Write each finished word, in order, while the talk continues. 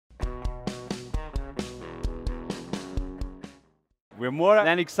We're more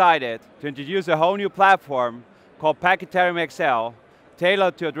than excited to introduce a whole new platform called Packetarium XL,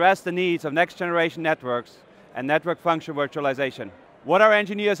 tailored to address the needs of next generation networks and network function virtualization. What our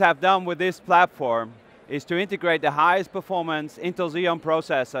engineers have done with this platform is to integrate the highest performance Intel Xeon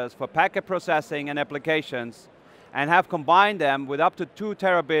processors for packet processing and applications, and have combined them with up to 2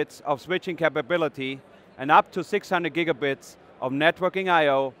 terabits of switching capability and up to 600 gigabits of networking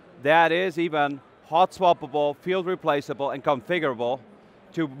I/O that is even hot swappable, field replaceable, and configurable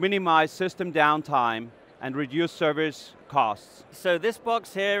to minimize system downtime and reduce service costs. So this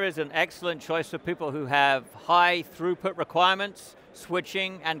box here is an excellent choice for people who have high throughput requirements,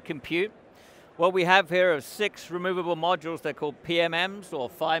 switching and compute. What we have here are 6 removable modules. They're called PMMs, or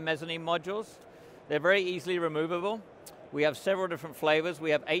 5 mezzanine modules. They're very easily removable. We have several different flavors.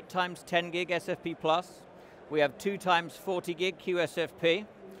 We have 8 times 10 gig SFP+. We have 2 times 40 gig QSFP.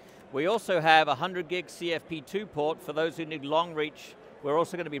 We also have a 100 gig CFP2 port for those who need long reach. We're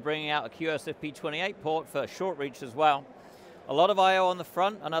also going to be bringing out a QSFP28 port for short reach as well. A lot of I/O on the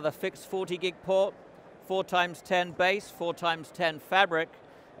front, another fixed 40 gig port, 4 times 10 base, 4 times 10 fabric,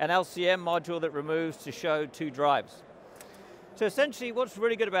 an LCM module that removes to show 2 drives. So essentially what's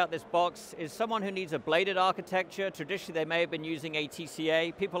really good about this box is someone who needs a bladed architecture. Traditionally they may have been using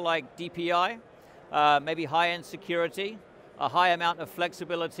ATCA. People like DPI, maybe high-end security, a high amount of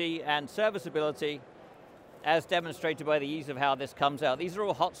flexibility and serviceability, as demonstrated by the ease of how this comes out. These are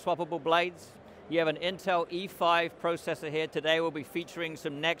all hot swappable blades. You have an Intel E5 processor here. Today we'll be featuring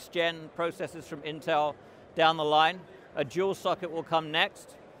some next-gen processors from Intel down the line. A dual socket will come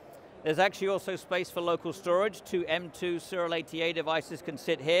next. There's actually also space for local storage. 2 M2 Serial ATA devices can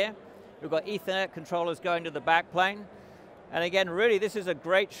sit here. We've got Ethernet controllers going to the backplane. And again, really, this is a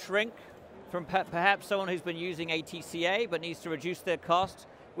great shrink from perhaps someone who's been using ATCA but needs to reduce their cost.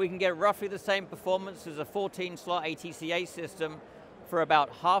 We can get roughly the same performance as a 14-slot ATCA system for about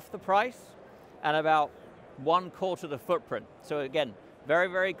half the price and about 1/4 the footprint. So again, very,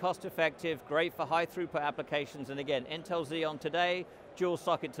 very cost effective, great for high throughput applications. And again, Intel Xeon today, dual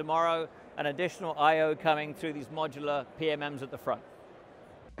socket tomorrow, and additional I/O coming through these modular PMMs at the front.